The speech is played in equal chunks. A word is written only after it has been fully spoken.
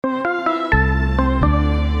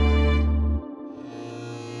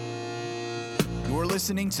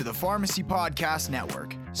listening to the Pharmacy Podcast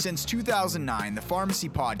Network. Since 2009, the Pharmacy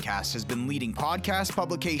Podcast has been leading podcast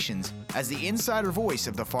publications as the insider voice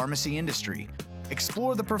of the pharmacy industry.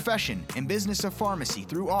 Explore the profession and business of pharmacy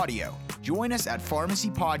through audio. Join us at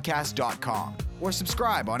pharmacypodcast.com or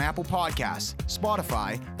subscribe on Apple Podcasts,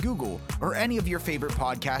 Spotify, Google, or any of your favorite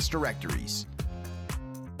podcast directories.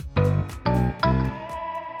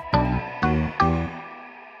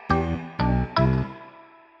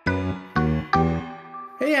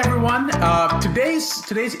 Hey everyone,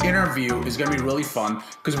 today's interview is going to be really fun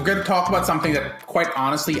because we're going to talk about something that, quite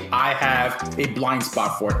honestly, I have a blind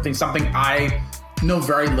spot for. I think something I know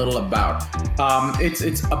very little about.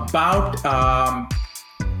 It's about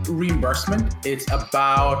reimbursement. It's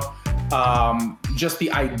about just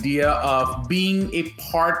the idea of being a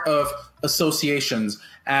part of associations,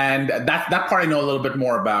 and that part I know a little bit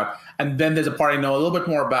more about. And then there's a part I know a little bit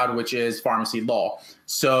more about, which is pharmacy law.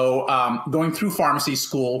 So going through pharmacy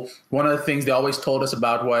school, one of the things they always told us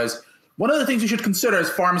about was, one of the things you should consider is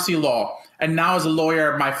pharmacy law. And now as a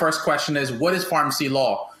lawyer, my first question is, what is pharmacy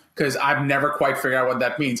law? Because I've never quite figured out what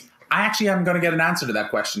that means. I actually am going to get an answer to that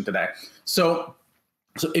question today. So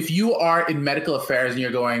if you are in medical affairs and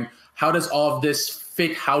you're going, how does all of this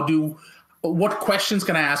fit? What questions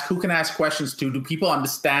can I ask? Who can I ask questions to? Do people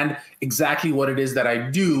understand exactly what it is that I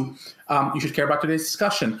do? You should care about today's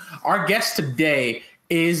discussion. Our guest today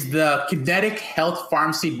is the Kinetic Health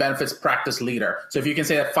Pharmacy Benefits Practice Leader. So if you can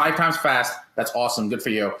say that 5 times fast, that's awesome. Good for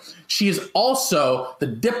you. She is also the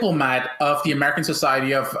diplomat of the American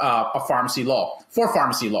Society of Pharmacy Law, for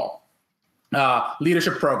pharmacy law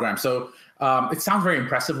leadership program. So it sounds very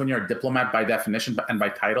impressive when you're a diplomat by definition and by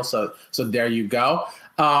title. So there you go.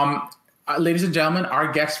 Ladies and gentlemen,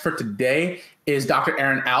 our guest for today is Dr.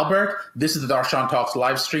 Erin Albert. This is the Darshan Talks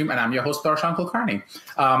live stream, and I'm your host, Darshan Kulkarni.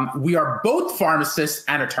 We are both pharmacists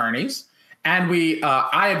and attorneys, and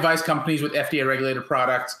I advise companies with FDA-regulated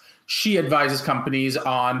products. She advises companies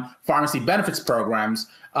on pharmacy benefits programs.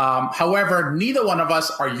 However, neither one of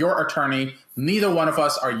us are your attorney. Neither one of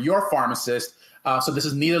us are your pharmacist. So this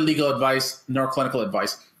is neither legal advice nor clinical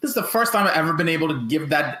advice. This is the first time I've ever been able to give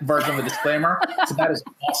that version of a disclaimer. So that is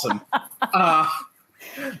awesome.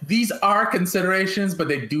 These are considerations, but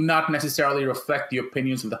they do not necessarily reflect the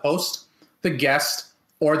opinions of the host, the guest,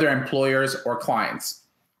 or their employers or clients.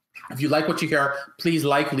 If you like what you hear, please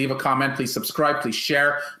leave a comment, please subscribe, please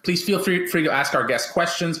share. Please feel free to ask our guests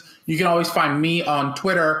questions. You can always find me on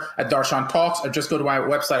Twitter at Darshan Talks, or just go to my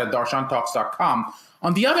website at darshantalks.com.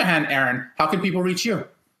 On the other hand, Erin, how can people reach you?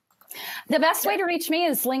 The best way to reach me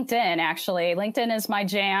is LinkedIn, actually. LinkedIn is my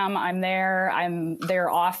jam. I'm there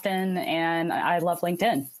often, and I love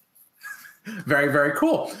LinkedIn. Very, very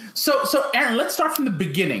cool. So Erin, let's start from the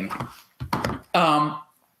beginning.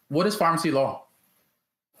 What is pharmacy law?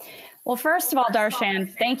 Well, first of all,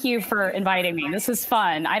 Darshan, thank you for inviting me. This is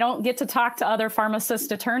fun. I don't get to talk to other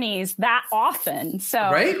pharmacist attorneys that often,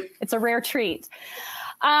 so It's a rare treat.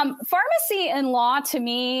 Pharmacy and law, to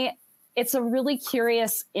me, it's a really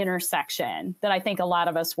curious intersection that I think a lot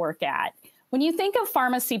of us work at. When you think of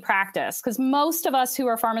pharmacy practice, because most of us who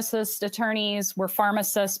are pharmacist attorneys were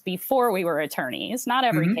pharmacists before we were attorneys, not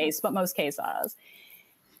every case, but most cases.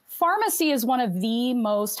 Pharmacy is one of the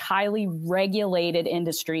most highly regulated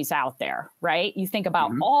industries out there, right? You think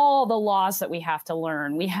about all the laws that we have to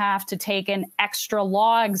learn. We have to take an extra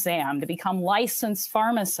law exam to become licensed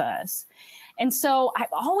pharmacists. And so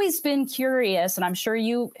I've always been curious, and I'm sure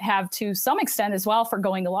you have to some extent as well for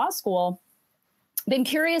going to law school, been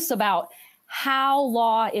curious about how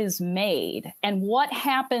law is made and what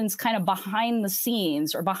happens kind of behind the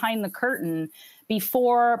scenes or behind the curtain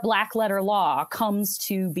before black letter law comes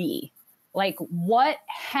to be. Like, what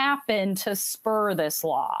happened to spur this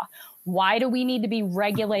law? Why do we need to be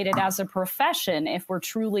regulated as a profession if we're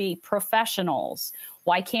truly professionals?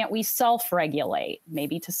 Why can't we self-regulate?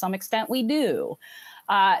 Maybe to some extent we do.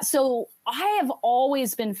 So I have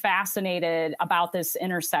always been fascinated about this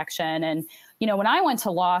intersection. And, when I went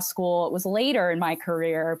to law school, it was later in my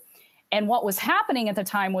career. And what was happening at the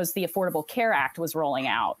time was the Affordable Care Act was rolling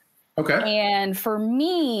out. Okay. And for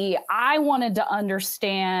me, I wanted to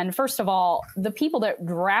understand, first of all, the people that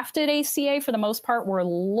drafted ACA for the most part were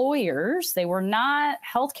lawyers. They were not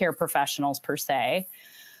healthcare professionals per se.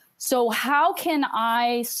 So how can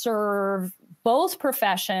I serve both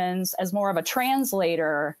professions as more of a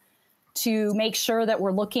translator to make sure that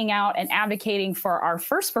we're looking out and advocating for our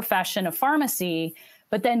first profession of pharmacy,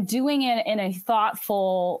 but then doing it in a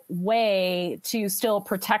thoughtful way to still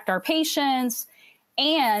protect our patients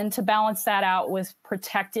and to balance that out with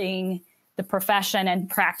protecting the profession and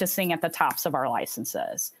practicing at the tops of our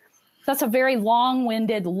licenses. That's a very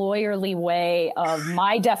long-winded, lawyerly way of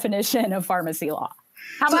my definition of pharmacy law.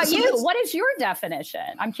 How about you? What is your definition?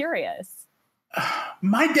 I'm curious.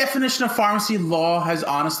 My definition of pharmacy law has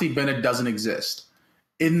honestly been it doesn't exist.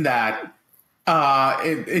 In that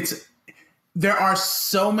there are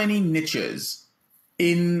so many niches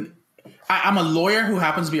in. I'm a lawyer who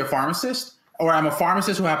happens to be a pharmacist, or I'm a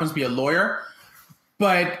pharmacist who happens to be a lawyer,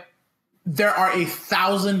 but there are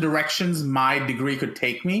 1,000 directions my degree could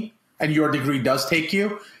take me, and your degree does take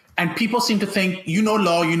you. And people seem to think, you know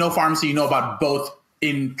law, you know pharmacy, you know about both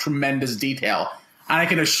in tremendous detail. And I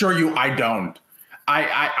can assure you I don't.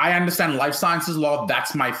 I understand life sciences law.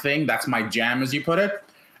 That's my thing. That's my jam, as you put it.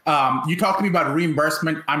 You talk to me about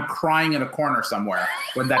reimbursement, I'm crying in a corner somewhere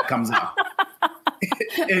when that comes up.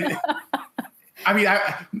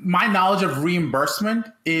 My knowledge of reimbursement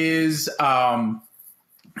is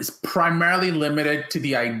primarily limited to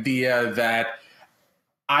the idea that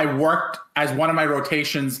I worked as one of my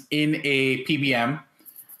rotations in a PBM,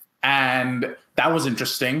 and that was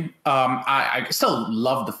interesting. I still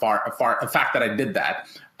love the fact that I did that.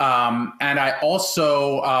 And I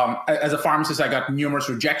also, as a pharmacist, I got numerous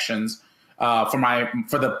rejections when I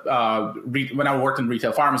worked in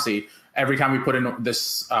retail pharmacy. Every time we put in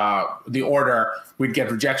the order, we'd get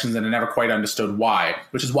rejections, and I never quite understood why,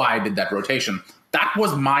 which is why I did that rotation. That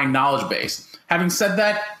was my knowledge base. Having said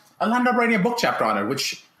that, I'll end up writing a book chapter on it,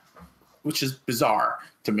 which is bizarre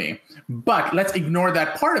to me. But let's ignore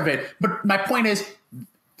that part of it. But my point is,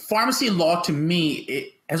 pharmacy law to me,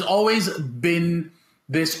 it has always been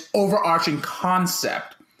this overarching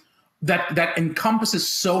concept that encompasses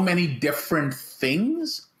so many different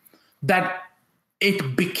things that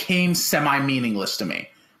it became semi-meaningless to me.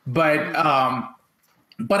 But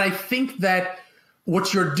I think that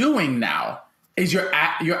what you're doing now is you're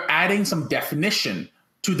adding some definition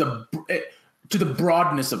to the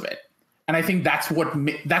broadness of it, and I think that's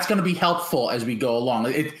going to be helpful as we go along.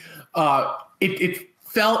 It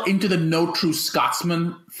fell into the no true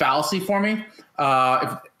Scotsman fallacy for me.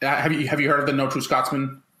 Have you heard of the no true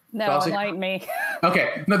Scotsman fallacy? No, like me.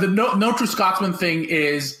 Okay, no, the no true Scotsman thing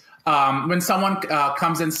is when someone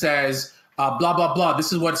comes and says blah blah blah.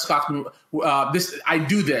 This is what Scotsman. I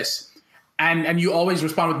do this. And you always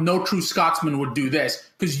respond with no true Scotsman would do this,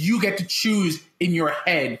 because you get to choose in your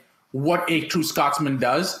head what a true Scotsman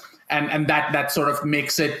does. And that sort of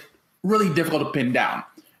makes it really difficult to pin down.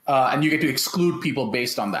 And you get to exclude people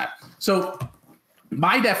based on that. So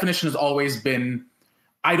my definition has always been,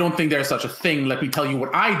 I don't think there's such a thing. Let me tell you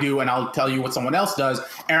what I do, and I'll tell you what someone else does.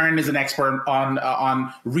 Erin is an expert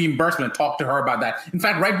on reimbursement. Talk to her about that. In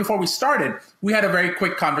fact, right before we started, we had a very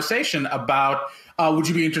quick conversation about, would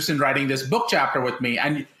you be interested in writing this book chapter with me?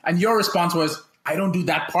 And your response was, I don't do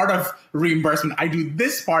that part of reimbursement. I do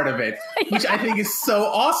this part of it, which I think is so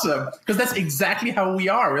awesome, because that's exactly how we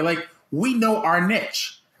are. We're like, we know our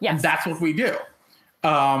niche. Yes. And that's what we do.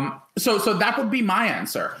 So that would be my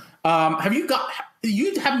answer.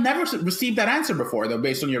 You have never received that answer before, though,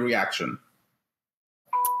 based on your reaction.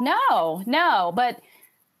 No, but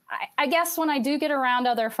I guess when I do get around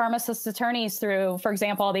other pharmacist attorneys through, for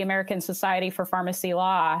example, the American Society for Pharmacy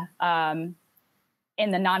Law, in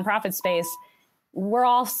the nonprofit space, we're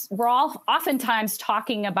all oftentimes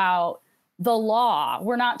talking about the law.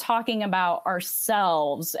 We're not talking about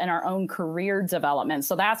ourselves and our own career development.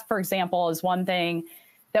 So that's, for example, is one thing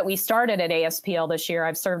that we started at ASPL this year.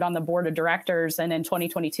 I've served on the board of directors, and in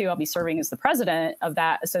 2022, I'll be serving as the president of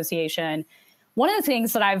that association. One of the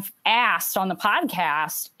things that I've asked on the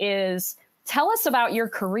podcast is, tell us about your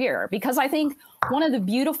career, because I think one of the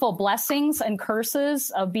beautiful blessings and curses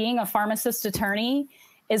of being a pharmacist attorney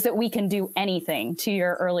is that we can do anything, to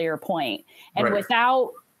your earlier point. And right.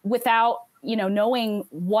 without knowing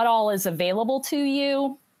what all is available to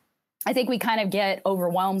you, I think we kind of get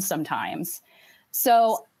overwhelmed sometimes.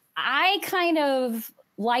 So I kind of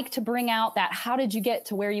like to bring out that, how did you get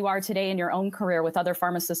to where you are today in your own career with other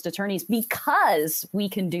pharmacist attorneys? Because we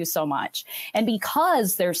can do so much, and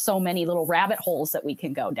because there's so many little rabbit holes that we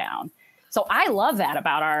can go down. So I love that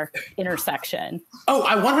about our intersection. Oh,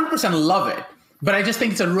 I 100% love it. But I just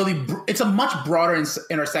think it's a much broader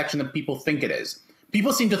intersection than people think it is.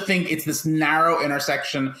 People seem to think it's this narrow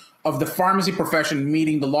intersection of the pharmacy profession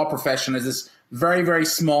meeting the law profession as this very, very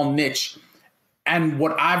small niche. And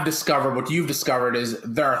what I've discovered, what you've discovered, is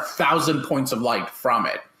there are 1,000 points of light from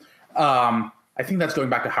it. I think that's going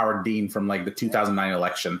back to Howard Dean from like the 2009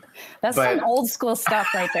 election. That's some old school stuff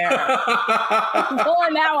right there.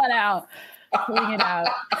 Pulling that one out. Pulling it out.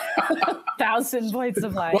 1,000 points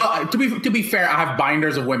of light. Well, to be fair, I have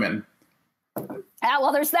binders of women.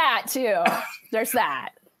 Well, there's that too. There's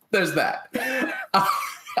that.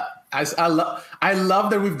 I love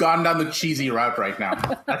that we've gone down the cheesy route right now.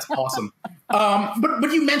 That's awesome.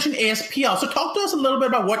 But you mentioned ASPL. So talk to us a little bit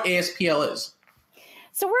about what ASPL is.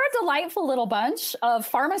 So we're a delightful little bunch of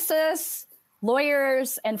pharmacists,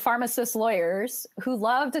 lawyers, and pharmacist lawyers who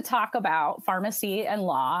love to talk about pharmacy and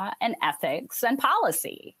law and ethics and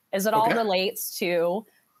policy as it all relates to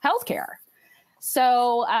healthcare.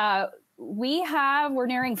 So we're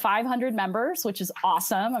nearing 500 members, which is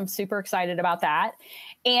awesome. I'm super excited about that.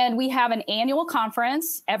 And we have an annual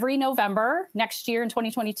conference every November. Next year in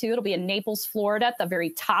 2022, it'll be in Naples, Florida at the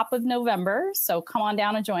very top of November. So come on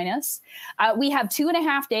down and join us. We have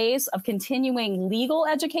 2.5 days of continuing legal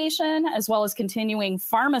education as well as continuing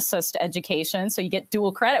pharmacist education. So you get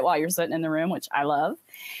dual credit while you're sitting in the room, which I love.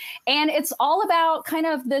 And it's all about kind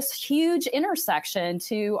of this huge intersection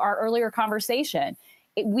to our earlier conversation.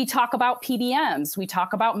 We talk about PBMs, we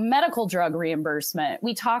talk about medical drug reimbursement,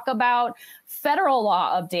 we talk about federal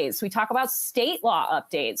law updates, we talk about state law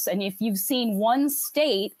updates. And if you've seen one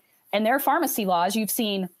state and their pharmacy laws, you've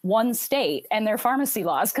seen one state and their pharmacy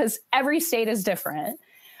laws, because every state is different.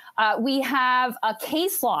 We have a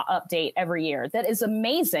case law update every year that is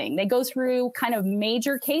amazing. They go through kind of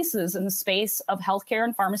major cases in the space of healthcare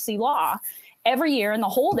and pharmacy law every year in the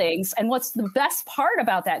holdings. And what's the best part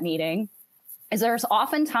about that meeting is there's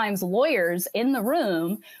oftentimes lawyers in the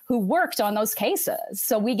room who worked on those cases.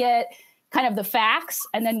 So we get kind of the facts,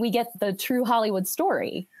 and then we get the true Hollywood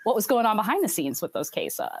story, what was going on behind the scenes with those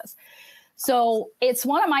cases. So it's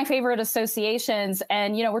one of my favorite associations.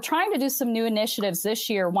 And, we're trying to do some new initiatives this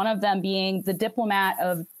year, one of them being the Diplomat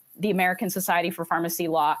of the American Society for Pharmacy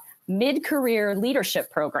Law mid-career leadership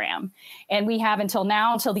program. And we have until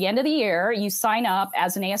the end of the year, you sign up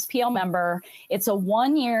as an ASPL member. It's a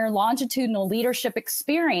 1-year longitudinal leadership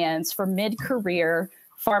experience for mid-career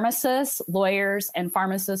pharmacists, lawyers, and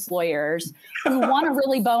pharmacist lawyers who want to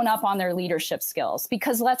really bone up on their leadership skills.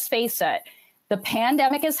 Because let's face it, the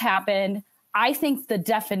pandemic has happened. I think the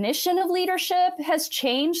definition of leadership has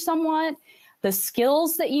changed somewhat. The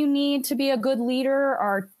skills that you need to be a good leader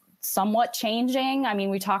are somewhat changing. I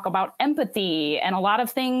mean, we talk about empathy and a lot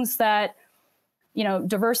of things that,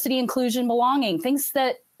 diversity, inclusion, belonging, things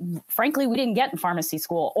that, frankly, we didn't get in pharmacy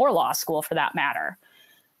school or law school for that matter.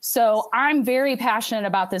 So I'm very passionate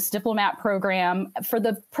about this Diplomat program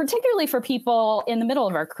particularly for people in the middle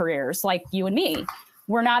of our careers, like you and me.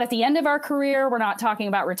 We're not at the end of our career. We're not talking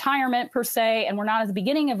about retirement per se, and we're not at the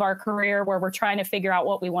beginning of our career where we're trying to figure out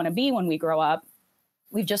what we want to be when we grow up.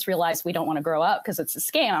 We've just realized we don't want to grow up because it's a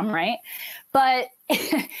scam, right? But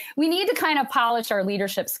we need to kind of polish our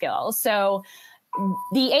leadership skills. So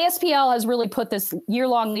the ASPL has really put this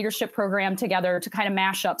year-long leadership program together to kind of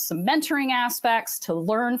mash up some mentoring aspects, to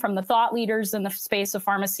learn from the thought leaders in the space of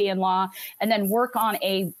pharmacy and law, and then work on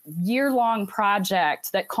a year-long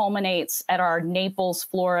project that culminates at our Naples,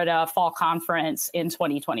 Florida fall conference in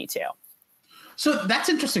 2022. So that's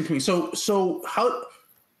interesting to me. So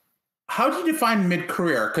how do you define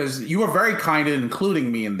mid-career? Because you were very kind in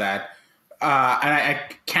including me in that. And I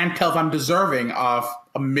can't tell if I'm deserving of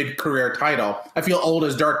a mid-career title. I feel old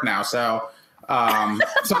as dirt now. So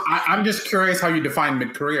I'm just curious how you define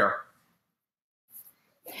mid-career.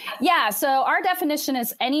 Yeah. So our definition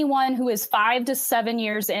is anyone who is 5 to 7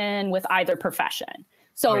 years in with either profession.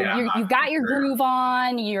 So you've got your groove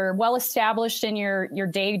on, you're well-established in your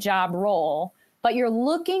day job role, but you're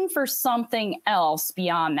looking for something else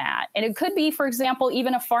beyond that. And it could be, for example,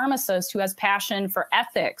 even a pharmacist who has passion for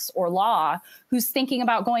ethics or law, who's thinking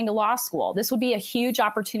about going to law school. This would be a huge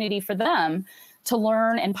opportunity for them to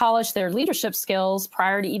learn and polish their leadership skills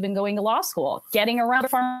prior to even going to law school, getting around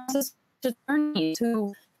pharmacist attorneys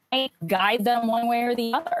who may guide them one way or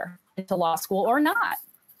the other into law school or not.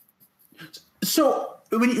 So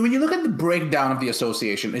when you look at the breakdown of the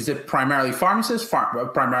association, is it primarily pharmacists,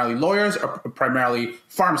 primarily lawyers, or primarily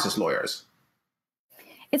pharmacist lawyers?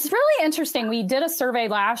 It's really interesting. We did a survey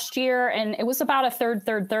last year, and it was about a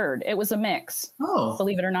third. It was a mix. Oh,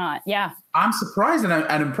 believe it or not. Yeah. I'm surprised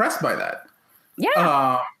and impressed by that.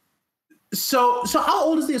 Yeah. So how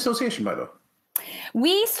old is the association, by the way?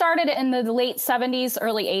 We started in the late 70s,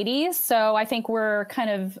 early 80s. So I think we're kind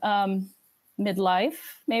of midlife,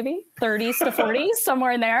 maybe 30s to 40s,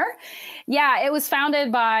 somewhere in there. Yeah, it was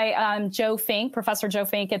founded by Joe Fink, Professor Joe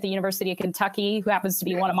Fink at the University of Kentucky, who happens to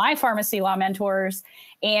be one of my pharmacy law mentors.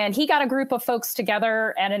 And he got a group of folks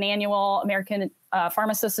together at an annual American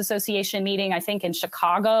Pharmacists Association meeting, I think in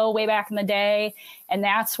Chicago way back in the day. And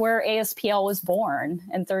that's where ASPL was born.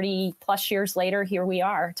 And 30 plus years later, here we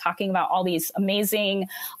are talking about all these amazing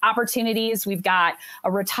opportunities. We've got a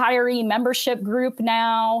retiree membership group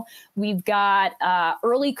now. We've got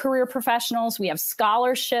early career professionals. We have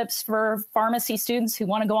scholarships for pharmacy students who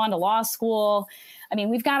want to go on to law school. I mean,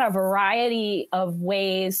 we've got a variety of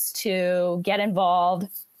ways to get involved.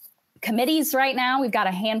 Committees right now, we've got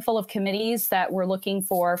a handful of committees that we're looking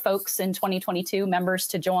for folks in 2022, members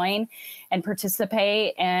to join and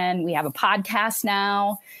participate. And we have a podcast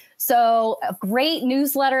now. So a great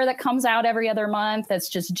newsletter that comes out every other month that's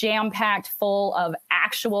just jam-packed full of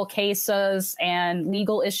actual cases and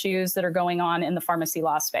legal issues that are going on in the pharmacy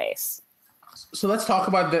law space. So let's talk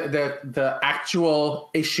about the actual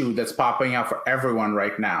issue that's popping out for everyone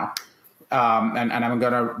right now. And I'm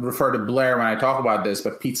going to refer to Blair when I talk about this,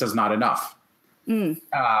 but pizza's not enough.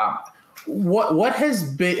 What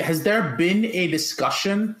has there been a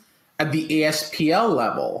discussion at the ASPL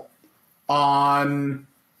level on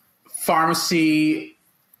pharmacy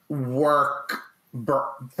work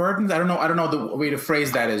burdens? I don't know the way to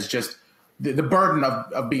phrase that is just the burden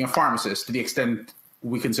of being a pharmacist to the extent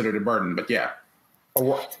we consider it a burden, but yeah.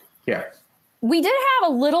 We did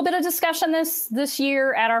have a little bit of discussion this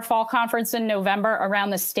year at our fall conference in November around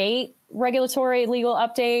the state regulatory legal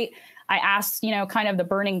update. I asked, kind of the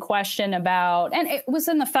burning question about, and it was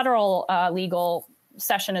in the federal legal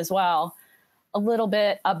session as well, a little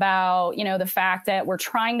bit about, the fact that we're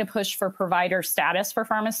trying to push for provider status for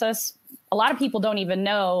pharmacists. A lot of people don't even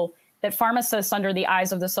know that pharmacists under the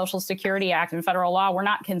eyes of the Social Security Act and federal law were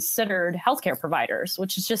not considered healthcare providers,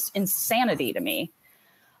 which is just insanity to me.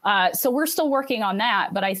 So we're still working on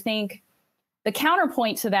that. But I think the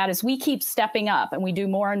counterpoint to that is we keep stepping up and we do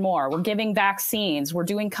more and more. We're giving vaccines. We're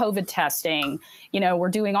doing COVID testing. We're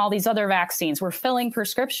doing all these other vaccines. We're filling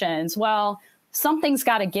prescriptions. Well, something's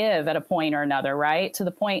got to give at a point or another, right? To the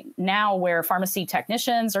point now where pharmacy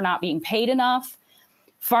technicians are not being paid enough.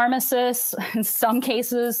 Pharmacists, in some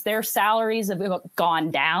cases, their salaries have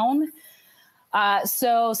gone down.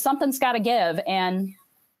 So something's got to give. And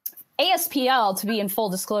ASPL, to be in full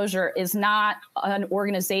disclosure, is not an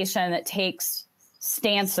organization that takes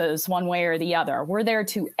stances one way or the other. We're there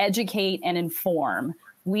to educate and inform.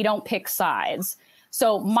 We don't pick sides.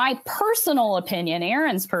 So my personal opinion,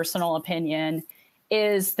 Erin's personal opinion,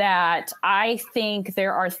 is that I think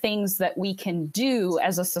there are things that we can do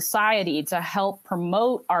as a society to help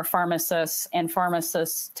promote our pharmacists and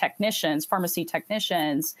pharmacy technicians.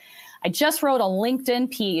 I just wrote a LinkedIn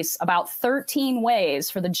piece about 13 ways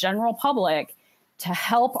for the general public to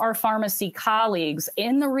help our pharmacy colleagues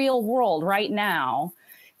in the real world right now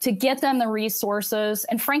to get them the resources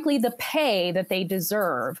and, frankly, the pay that they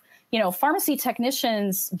deserve. Pharmacy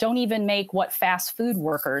technicians don't even make what fast food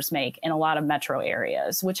workers make in a lot of metro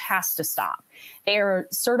areas, which has to stop. They are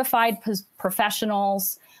certified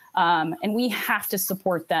professionals, and we have to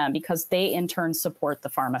support them because they, in turn, support the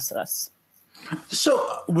pharmacists.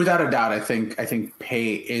 So, without a doubt, I think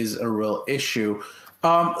pay is a real issue.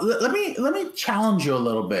 Let me challenge you a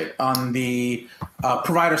little bit on the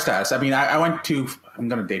provider status. I mean, I'm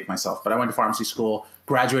going to date myself, but I went to pharmacy school,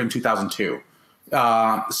 graduated in 2002.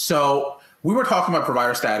 So we were talking about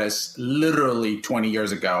provider status literally 20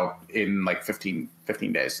 years ago in like 15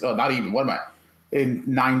 days. Oh, not even, in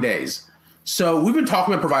 9 days. So we've been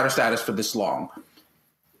talking about provider status for this long.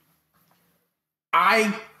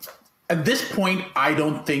 At this point, I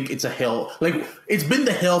don't think it's a hill. Like, it's been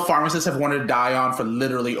the hill pharmacists have wanted to die on for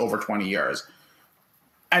literally over 20 years.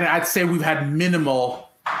 And I'd say we've had minimal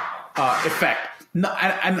effect. And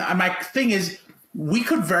my thing is, we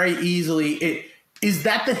could very easily... Is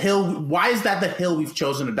that the hill? Why is that the hill we've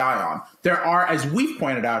chosen to die on? There are, as we've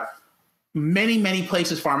pointed out, many, many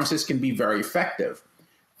places pharmacists can be very effective.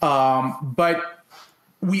 But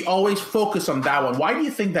we always focus on that one. Why do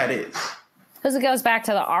you think that is? Because it goes back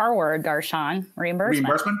to the R word, Darshan, reimbursement.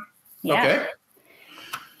 Reimbursement? Yeah. Okay.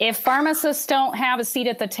 If pharmacists don't have a seat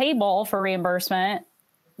at the table for reimbursement,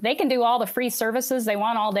 they can do all the free services they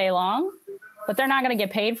want all day long, but they're not going to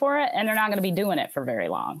get paid for it, and they're not going to be doing it for very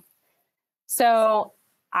long. So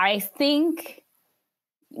I think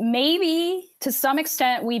maybe to some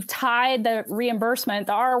extent we've tied the reimbursement,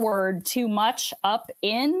 the R word, too much up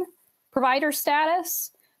in provider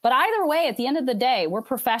status. But either way, at the end of the day, we're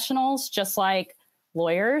professionals just like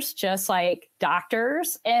lawyers, just like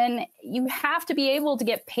doctors, and you have to be able to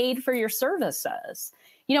get paid for your services.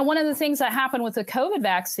 One of the things that happened with the COVID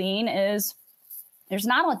vaccine is there's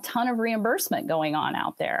not a ton of reimbursement going on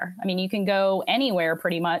out there. I mean, you can go anywhere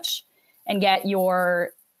pretty much and get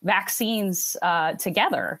your vaccines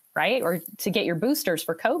together, right? Or to get your boosters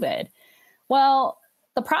for COVID. Well,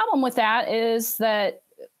 the problem with that is that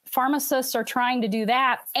pharmacists are trying to do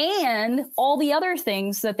that and all the other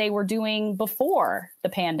things that they were doing before the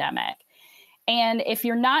pandemic. And if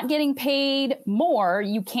you're not getting paid more,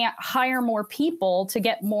 you can't hire more people to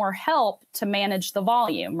get more help to manage the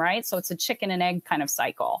volume, right? So it's a chicken and egg kind of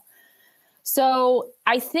cycle. So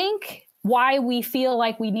I think why we feel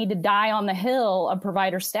like we need to die on the hill of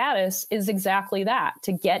provider status is exactly that,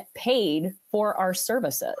 to get paid for our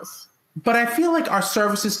services. But I feel like our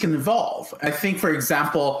services can evolve. I think, for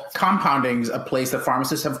example, compounding is a place that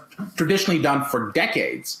pharmacists have traditionally done for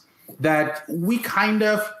decades that we kind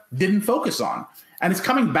of didn't focus on. And it's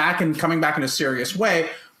coming back in a serious way.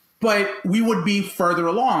 But we would be further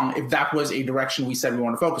along if that was a direction we said we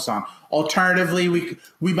want to focus on. Alternatively,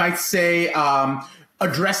 we might say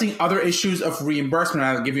addressing other issues of reimbursement.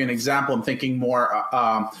 I'll give you an example. I'm thinking more.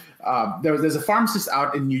 There's a pharmacist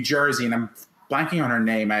out in New Jersey, and I'm blanking on her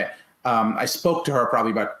name. I spoke to her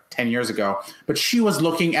probably about 10 years ago, but she was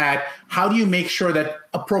looking at how do you make sure that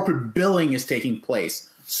appropriate billing is taking place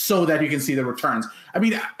so that you can see the returns. I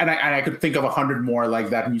mean, and I could think of 100 more like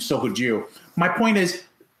that, and so could you. My point is,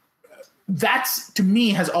 that's, to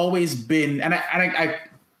me, has always been, and I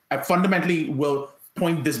fundamentally will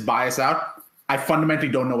point this bias out. I fundamentally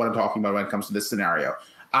don't know what I'm talking about when it comes to this scenario.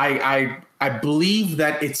 I believe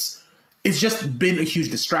that it's just been a huge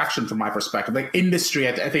distraction from my perspective. Like industry,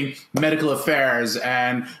 I think medical affairs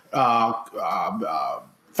and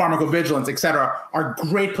pharmacovigilance, et cetera, are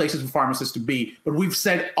great places for pharmacists to be. But we've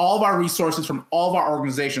said all of our resources from all of our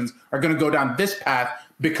organizations are going to go down this path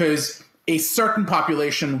because a certain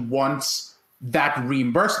population wants that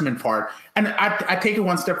reimbursement part. And I take it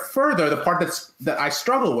one step further. The part that I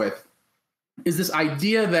struggle with is this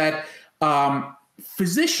idea that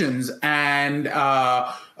physicians and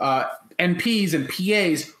NPs and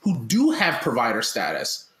PAs who do have provider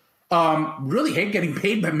status really hate getting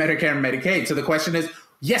paid by Medicare and Medicaid. So the question is,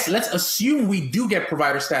 yes, let's assume we do get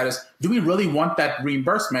provider status. Do we really want that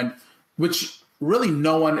reimbursement? Which really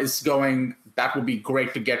no one is going, that would be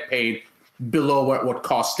great to get paid below what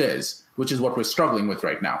cost is, which is what we're struggling with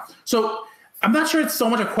right now. So I'm not sure it's so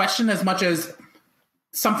much a question as much as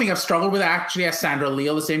something I've struggled with. I actually asked Sandra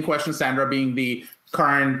Leal the same question, Sandra being the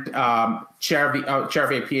current chair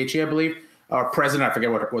of APHE, I believe, or president, I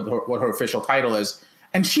forget what her official title is.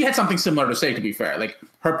 And she had something similar to say, to be fair. Like,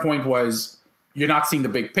 her point was, you're not seeing the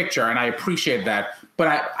big picture, and I appreciate that.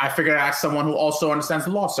 But I figured I'd ask someone who also understands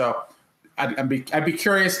the law. So I'd be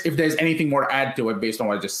curious if there's anything more to add to it based on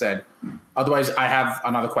what I just said. Otherwise, I have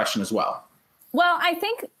another question as well. Well, I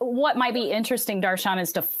think what might be interesting, Darshan,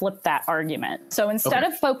 is to flip that argument. So instead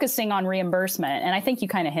of focusing on reimbursement, and I think you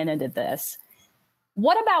kind of hinted at this,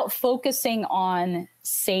 what about focusing on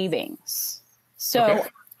savings? So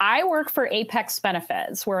I work for Apex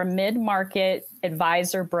Benefits. We're a mid-market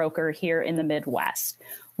advisor broker here in the Midwest.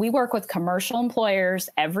 We work with commercial employers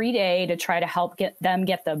every day to try to help get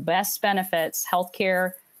the best benefits,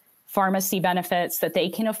 healthcare, pharmacy benefits that they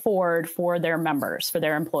can afford for their members, for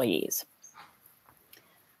their employees.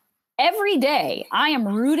 Every day, I am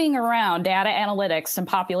rooting around data analytics and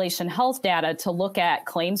population health data to look at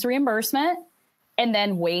claims reimbursement and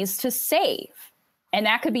then ways to save. And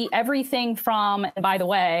that could be everything from, by the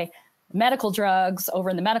way, medical drugs over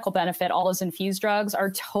in the medical benefit, all those infused drugs are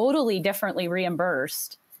totally differently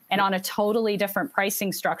reimbursed and on a totally different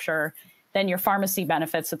pricing structure than your pharmacy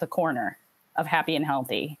benefits at the corner of Happy and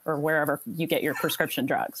Healthy or wherever you get your prescription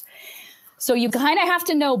drugs. So you kind of have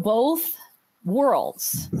to know both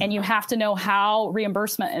worlds, and you have to know how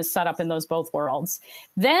reimbursement is set up in those both worlds.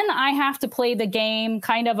 Then I have to play the game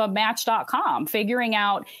kind of a Match.com, figuring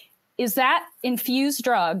out, is that infused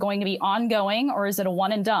drug going to be ongoing or is it a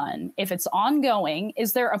one and done? If it's ongoing,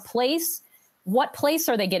 is there a place? What place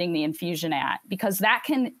are they getting the infusion at? Because that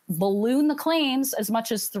can balloon the claims as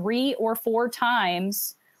much as 3 or 4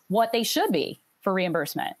 times what they should be for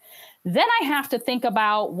reimbursement. Then I have to think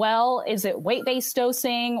about, well, is it weight-based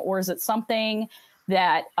dosing or is it something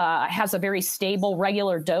that has a very stable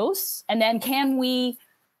regular dose? And then can we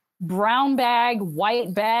brown bag,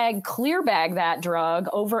 white bag, clear bag that drug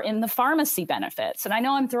over in the pharmacy benefits? And I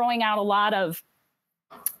know I'm throwing out a lot of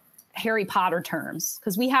Harry Potter terms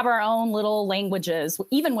because we have our own little languages,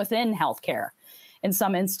 even within healthcare in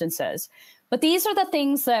some instances. But these are the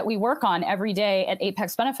things that we work on every day at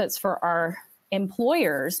Apex Benefits for our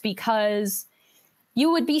employers, because you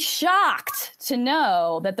would be shocked to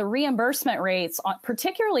know that the reimbursement rates,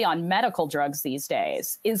 particularly on medical drugs these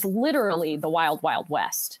days, is literally the wild, wild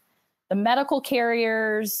west. The medical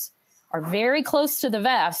carriers are very close to the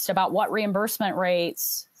vest about what reimbursement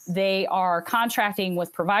rates they are contracting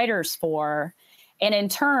with providers for. And in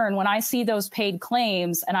turn, when I see those paid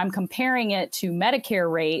claims and I'm comparing it to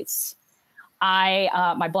Medicare rates,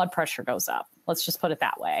 my blood pressure goes up. Let's just put it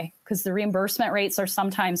that way, because the reimbursement rates are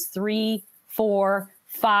sometimes 3, 4,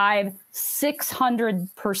 5,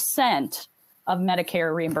 600% of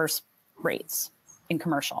Medicare reimbursed rates in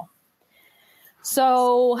commercial.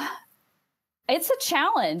 So it's a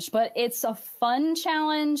challenge, but it's a fun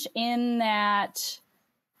challenge in that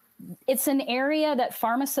it's an area that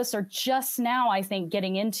pharmacists are just now, I think,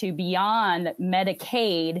 getting into beyond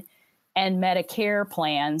Medicaid and Medicare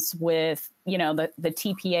plans with, you know, the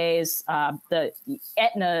TPAs, the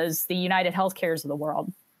Aetnas, the United Healthcares of the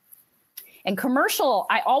world. And commercial,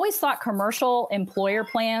 I always thought commercial employer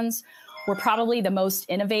plans were probably the most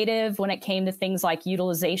innovative when it came to things like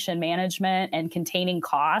utilization management and containing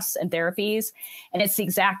costs and therapies. And it's the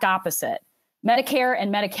exact opposite. Medicare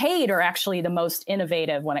and Medicaid are actually the most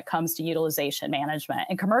innovative when it comes to utilization management.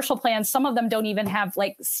 And commercial plans, some of them don't even have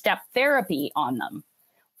like step therapy on them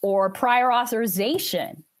or prior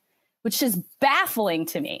authorization, which is baffling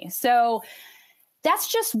to me. So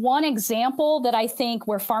that's just one example that I think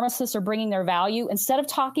where pharmacists are bringing their value. Instead of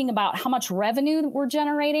talking about how much revenue we're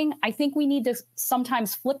generating, I think we need to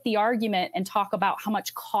sometimes flip the argument and talk about how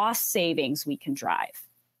much cost savings we can drive.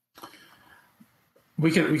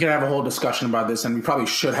 We can have a whole discussion about this, and we probably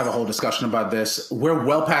should have a whole discussion about this. We're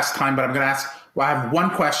well past time, but I'm going to ask, well, I have one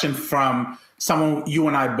question from someone you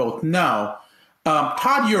and I both know.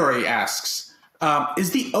 Todd Uri asks, is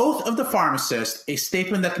the oath of the pharmacist a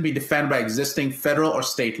statement that can be defended by existing federal or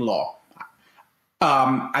state law?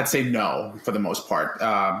 I'd say no, for the most part.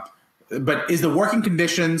 But is the working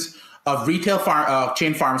conditions of retail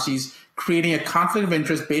chain pharmacies creating a conflict of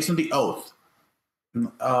interest based on the oath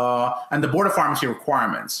and the Board of Pharmacy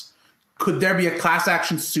requirements? Could there be a class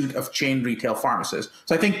action suit of chain retail pharmacists?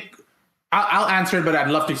 So I think I'll answer it, but I'd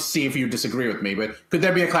love to see if you disagree with me. But could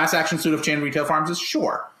there be a class action suit of chain retail pharmacists?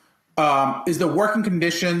 Sure. Is the working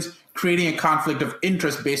conditions creating a conflict of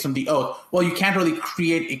interest based on the oath? Well, you can't really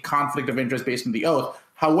create a conflict of interest based on the oath.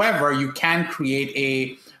 However, you can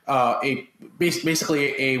create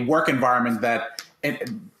basically a work environment that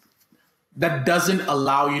doesn't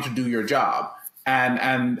allow you to do your job.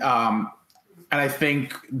 And I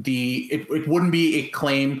think it wouldn't be a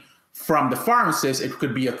claim from the pharmacist. It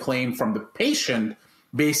could be a claim from the patient,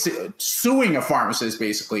 suing a pharmacist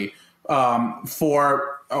basically and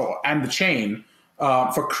the chain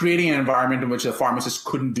for creating an environment in which the pharmacist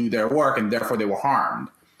couldn't do their work and therefore they were harmed.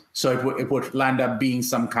 So it would land up being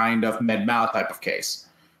some kind of med-mal type of case.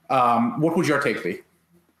 What would your take be?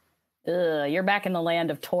 You're back in the land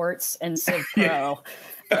of torts and Civ Pro.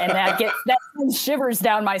 And that sends shivers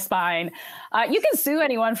down my spine. You can sue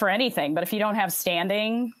anyone for anything, but if you don't have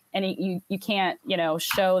standing and you can't,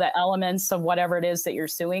 show the elements of whatever it is that you're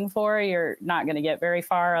suing for, you're not going to get very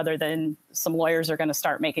far, other than some lawyers are going to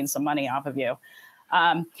start making some money off of you.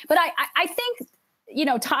 But I think,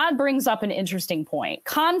 Todd brings up an interesting point.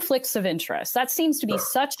 Conflicts of interest. That seems to be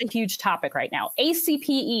such a huge topic right now.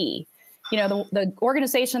 ACPE, the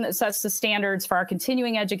organization that sets the standards for our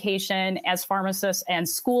continuing education as pharmacists and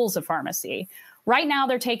schools of pharmacy. Right now,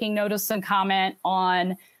 they're taking notice and comment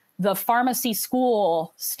on the pharmacy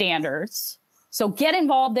school standards. So get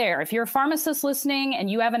involved there. If you're a pharmacist listening and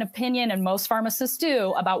you have an opinion, and most pharmacists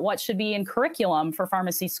do, about what should be in curriculum for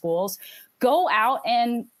pharmacy schools, go out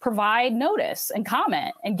and provide notice and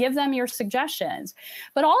comment and give them your suggestions.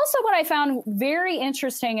 But also what I found very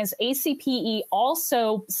interesting is ACPE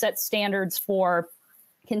also sets standards for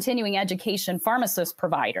continuing education pharmacist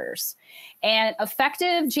providers. And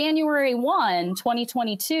effective January 1,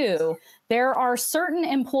 2022, there are certain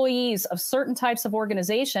employees of certain types of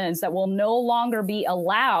organizations that will no longer be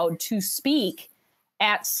allowed to speak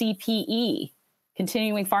at CPE,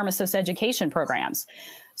 continuing pharmacist education programs.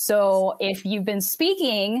 So if you've been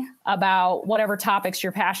speaking about whatever topics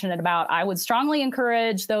you're passionate about, I would strongly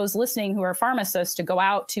encourage those listening who are pharmacists to go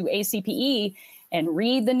out to ACPE and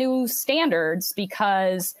read the new standards,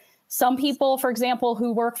 because some people, for example,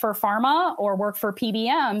 who work for pharma or work for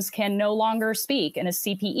PBMs can no longer speak in a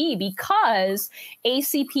CPE because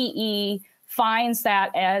ACPE finds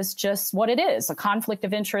that as just what it is, a conflict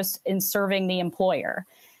of interest in serving the employer.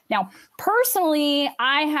 Now, personally,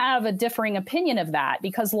 I have a differing opinion of that,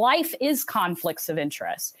 because life is conflicts of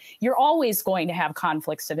interest. You're always going to have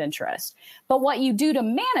conflicts of interest. But what you do to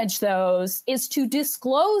manage those is to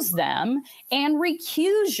disclose them and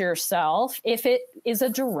recuse yourself if it is a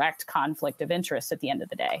direct conflict of interest at the end of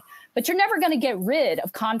the day. But you're never going to get rid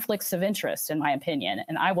of conflicts of interest, in my opinion.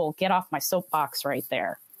 And I will get off my soapbox right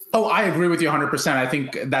there. Oh, I agree with you 100%. I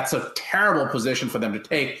think that's a terrible position for them to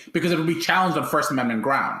take because it would be challenged on First Amendment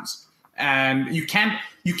grounds. And you can't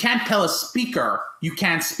tell a speaker you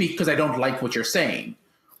can't speak because I don't like what you're saying.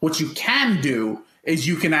 What you can do is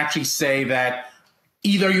you can actually say that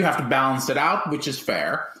either you have to balance it out, which is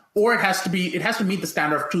fair, or it has to meet the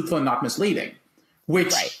standard of truthful and not misleading,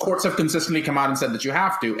 which courts have consistently come out and said that you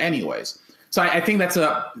have to anyways. So I think that's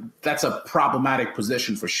a problematic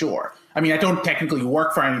position for sure. I mean, I don't technically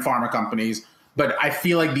work for any pharma companies, but I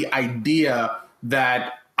feel like the idea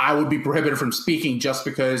that I would be prohibited from speaking just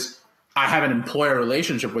because I have an employer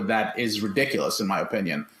relationship with that is ridiculous, in my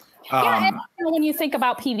opinion. And when you think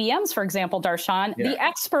about PBMs, for example, Darshan, the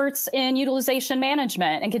experts in utilization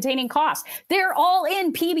management and containing costs, they're all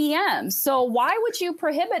in PBMs. So why would you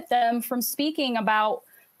prohibit them from speaking about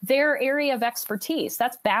their area of expertise?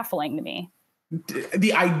 That's baffling to me.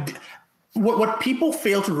 What people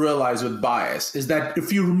fail to realize with bias is that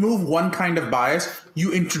if you remove one kind of bias,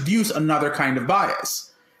 you introduce another kind of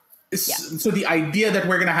bias. Yeah. So the idea that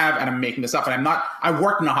we're going to have, and I'm making this up, and I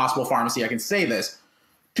worked in a hospital pharmacy, I can say this,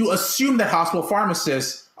 to assume that hospital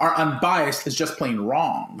pharmacists are unbiased is just plain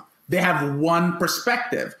wrong. They have one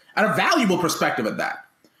perspective, and a valuable perspective at that.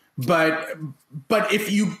 But if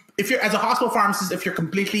you're as a hospital pharmacist, if you're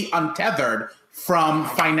completely untethered from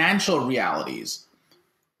financial realities,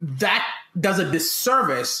 that does a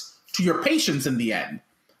disservice to your patients in the end.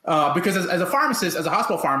 Because as a pharmacist, as a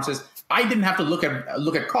hospital pharmacist, I didn't have to look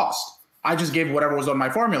at cost. I just gave whatever was on my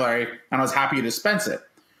formulary, and I was happy to dispense it.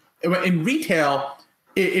 In retail,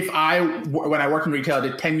 when I worked in retail, I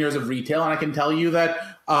did 10 years of retail, and I can tell you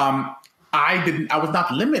that I was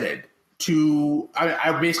not limited to.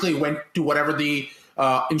 I basically went to whatever the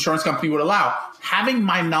insurance company would allow. Having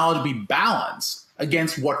my knowledge be balanced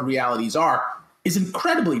against what realities are is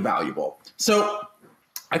incredibly valuable. So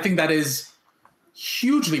I think that is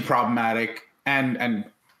hugely problematic, and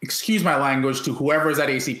excuse my language to whoever is at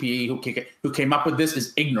ACPE who came up with this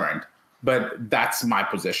is ignorant, but that's my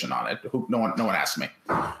position on it. No one asked me.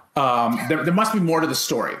 There must be more to the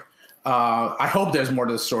story. I hope there's more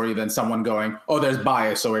to the story than someone going, oh, there's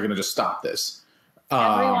bias, so we're going to just stop this.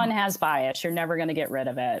 Everyone has bias. You're never going to get rid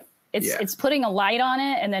of it. It's putting a light on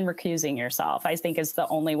it and then recusing yourself, I think, is the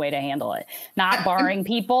only way to handle it. Not barring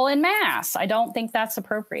people en masse. I don't think that's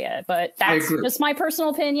appropriate, but that's just my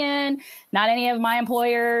personal opinion. Not any of my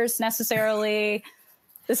employers necessarily.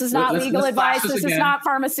 This is not legal advice. This is not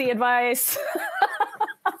pharmacy advice.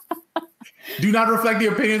 Do not reflect the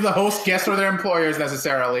opinion of the host, guests, or their employers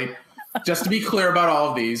necessarily. Just to be clear about all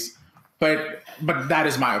of these. But that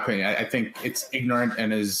is my opinion. I think it's ignorant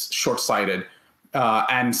and is short-sighted.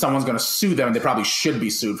 And someone's going to sue them, and they probably should be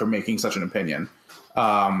sued for making such an opinion.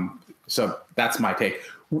 So that's my take.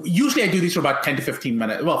 Usually I do these for about 10 to 15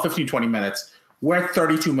 minutes. Well, 15, 20 minutes. We're at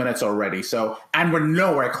 32 minutes already. And we're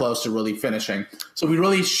nowhere close to really finishing. So we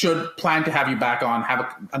really should plan to have you back on,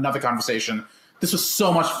 have another conversation. This was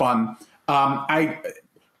so much fun.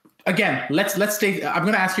 Let's stay. I'm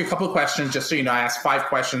going to ask you a couple of questions, just so you know. I ask 5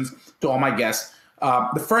 questions to all my guests.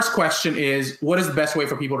 The first question is, what is the best way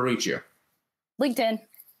for people to reach you? LinkedIn.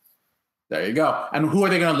 There you go. And who are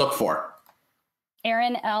they going to look for?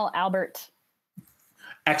 Erin L. Albert.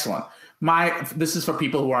 Excellent. This is for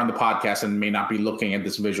people who are on the podcast and may not be looking at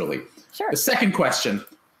this visually. Sure. The second question,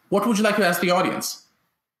 what would you like to ask the audience?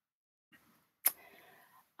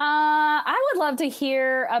 I would love to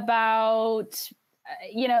hear about,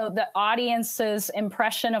 the audience's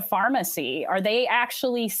impression of pharmacy. Are they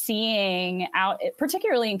actually seeing out,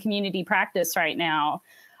 particularly in community practice right now,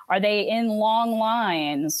 are they in long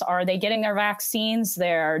lines? Are they getting their vaccines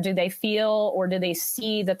there? Do they feel or do they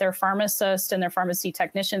see that their pharmacists and their pharmacy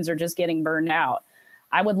technicians are just getting burned out?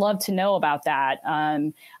 I would love to know about that.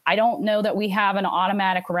 I don't know that we have an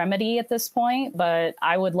automatic remedy at this point, but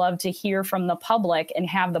I would love to hear from the public and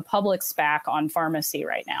have the public's back on pharmacy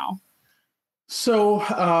right now. So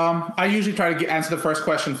I usually try to answer the first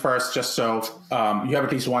question first, just so you have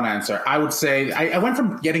at least one answer. I would say I went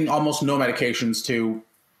from getting almost no medications to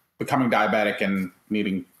becoming diabetic and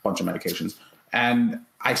needing a bunch of medications. And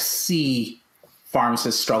I see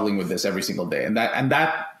pharmacists struggling with this every single day. And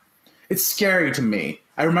that it's scary to me.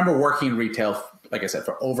 I remember working in retail, like I said,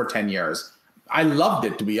 for over 10 years. I loved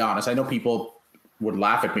it, to be honest. I know people would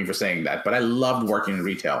laugh at me for saying that, but I loved working in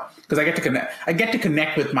retail because I get to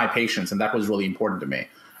connect with my patients, and that was really important to me.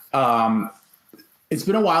 It's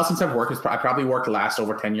been a while since I've worked. I probably worked last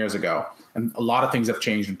over 10 years ago, and a lot of things have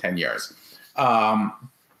changed in 10 years.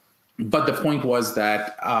 But the point was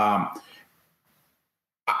that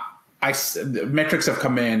metrics have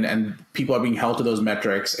come in, and people are being held to those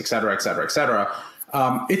metrics, et cetera, et cetera, et cetera.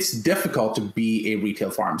 It's difficult to be a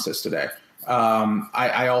retail pharmacist today.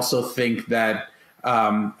 I also think that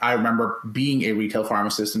I remember being a retail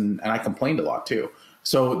pharmacist and I complained a lot too.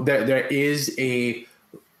 So there is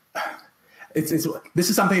this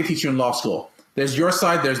is something they teach you in law school. There's your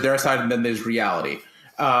side, there's their side, and then there's reality.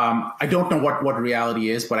 I don't know what reality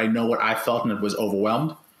is, but I know what I felt, and it was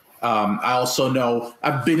overwhelmed. I also know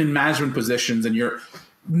I've been in management positions, and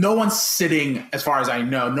no one's sitting, as far as I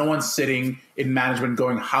know, no one's sitting in management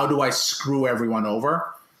going, how do I screw everyone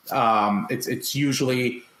over? It's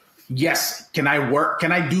usually, yes, can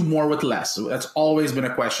I do more with less? So that's always been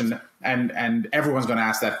a question, and everyone's going to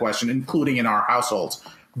ask that question, including in our households.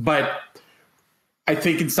 But I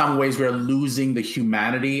think in some ways we're losing the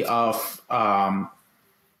humanity of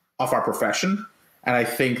our profession. And I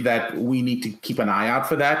think that we need to keep an eye out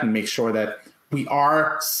for that and make sure that we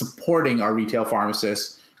are supporting our retail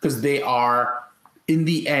pharmacists, because they are, in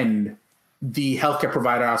the end, the healthcare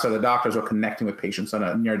provider outside the doctors are connecting with patients on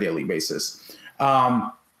a near daily basis.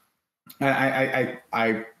 And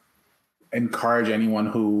I encourage anyone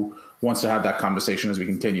who wants to have that conversation as we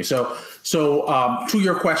continue. So to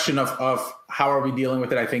your question of how are we dealing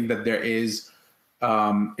with it, I think that there is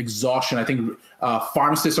exhaustion. I think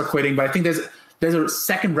pharmacists are quitting, but I think there's a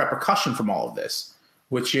second repercussion from all of this,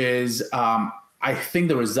 which is I think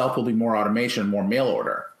the result will be more automation, more mail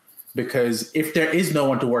order, because if there is no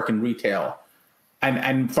one to work in retail,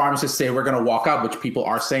 and pharmacists say we're going to walk out, which people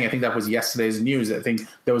are saying, I think that was yesterday's news. I think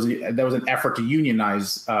there was an effort to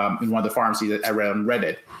unionize in one of the pharmacies that I read on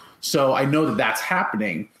Reddit. So I know that that's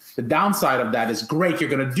happening. The downside of that is, great,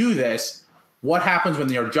 you're going to do this. What happens when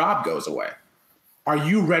your job goes away? Are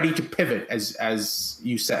you ready to pivot, as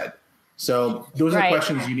you said? So those are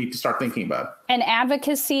questions you need to start thinking about. And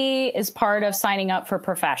advocacy is part of signing up for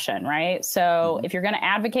profession, right? So if you're going to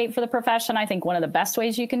advocate for the profession, I think one of the best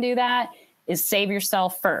ways you can do that is save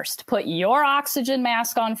yourself first. Put your oxygen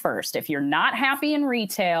mask on first. If you're not happy in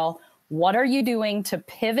retail, what are you doing to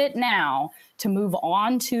pivot now to move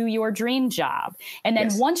on to your dream job? And then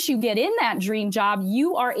once you get in that dream job,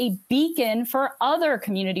 you are a beacon for other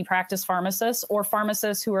community practice pharmacists or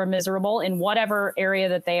pharmacists who are miserable in whatever area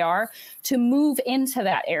that they are to move into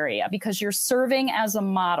that area, because you're serving as a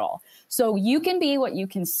model. So you can be what you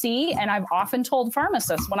can see. And I've often told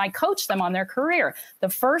pharmacists when I coach them on their career, the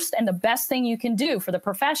first and the best thing you can do for the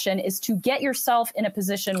profession is to get yourself in a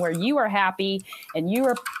position where you are happy and you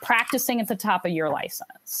are practicing at the top of your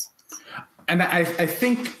license. And I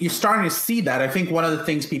think you're starting to see that. I think one of the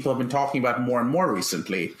things people have been talking about more and more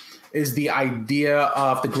recently is the idea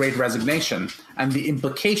of the Great Resignation and the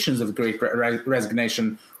implications of the Great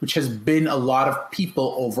Resignation, which has been a lot of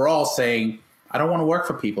people overall saying, I don't want to work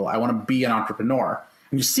for people. I want to be an entrepreneur.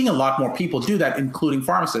 And you're seeing a lot more people do that, including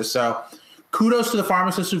pharmacists. So kudos to the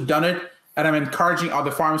pharmacists who've done it. And I'm encouraging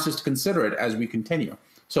other pharmacists to consider it as we continue.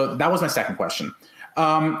 So that was my second question.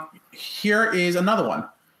 Here is another one.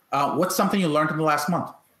 What's something you learned in the last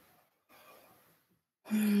month?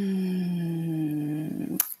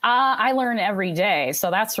 I learn every day,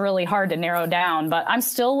 so that's really hard to narrow down. But I'm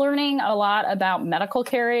still learning a lot about medical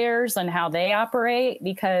carriers and how they operate,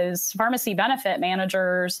 because pharmacy benefit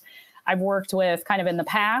managers I've worked with kind of in the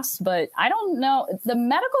past, but I don't know. The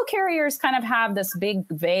medical carriers kind of have this big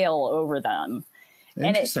veil over them.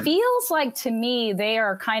 And it feels like, to me, they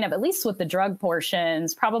are kind of, at least with the drug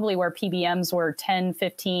portions, probably where PBMs were 10,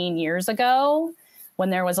 15 years ago, when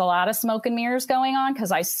there was a lot of smoke and mirrors going on.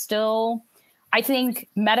 Because I think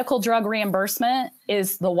medical drug reimbursement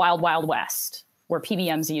is the wild, wild west, where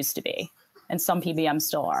PBMs used to be. And some PBMs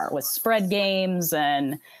still are, with spread games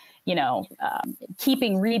and,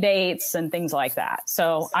 keeping rebates and things like that.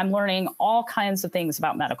 So I'm learning all kinds of things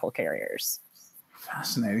about medical carriers.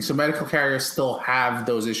 Fascinating. So medical carriers still have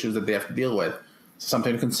those issues that they have to deal with.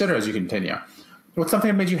 Something to consider as you continue. What's something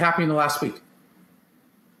that made you happy in the last week?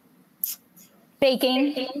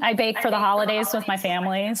 Baking. I bake for the holidays with my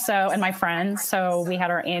family and my friends. So we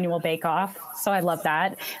had our annual bake off. So I love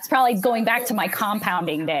that. It's probably going back to my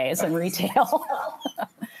compounding days in retail.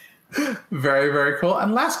 Very, very cool.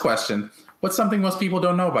 And last question. What's something most people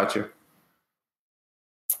don't know about you?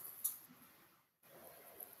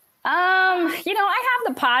 I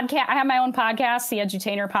have the podcast. I have my own podcast, the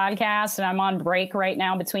Edutainer podcast, and I'm on break right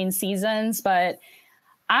now between seasons, but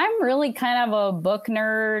I'm really kind of a book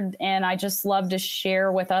nerd, and I just love to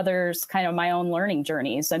share with others kind of my own learning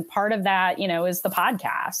journeys. And part of that, is the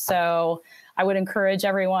podcast. So I would encourage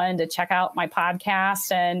everyone to check out my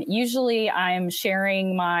podcast. And usually I'm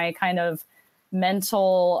sharing my kind of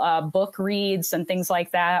mental book reads and things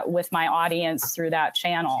like that with my audience through that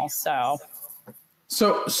channel. So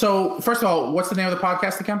first of all, what's the name of the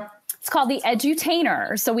podcast again? It's called The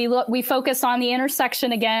Edutainer. So we focus on the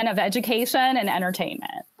intersection again of education and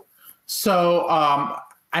entertainment. So,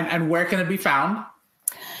 and where can it be found?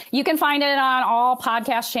 You can find it on all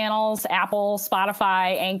podcast channels, Apple,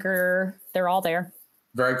 Spotify, Anchor. They're all there.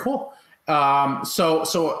 Very cool.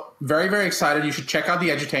 So very, very excited. You should check out The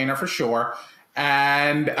Edutainer for sure.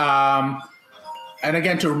 And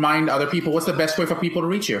again, to remind other people, what's the best way for people to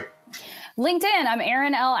reach you? LinkedIn. I'm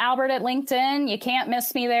Erin L. Albert at LinkedIn. You can't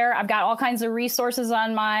miss me there. I've got all kinds of resources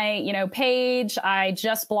on my, page. I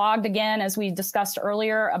just blogged again, as we discussed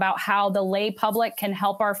earlier, about how the lay public can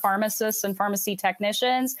help our pharmacists and pharmacy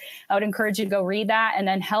technicians. I would encourage you to go read that and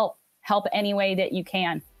then help any way that you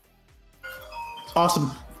can.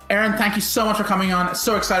 Awesome. Erin, thank you so much for coming on.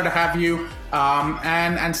 So excited to have you.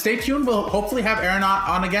 And stay tuned. We'll hopefully have Erin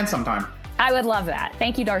on again sometime. I would love that.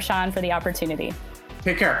 Thank you, Darshan, for the opportunity.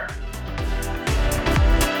 Take care.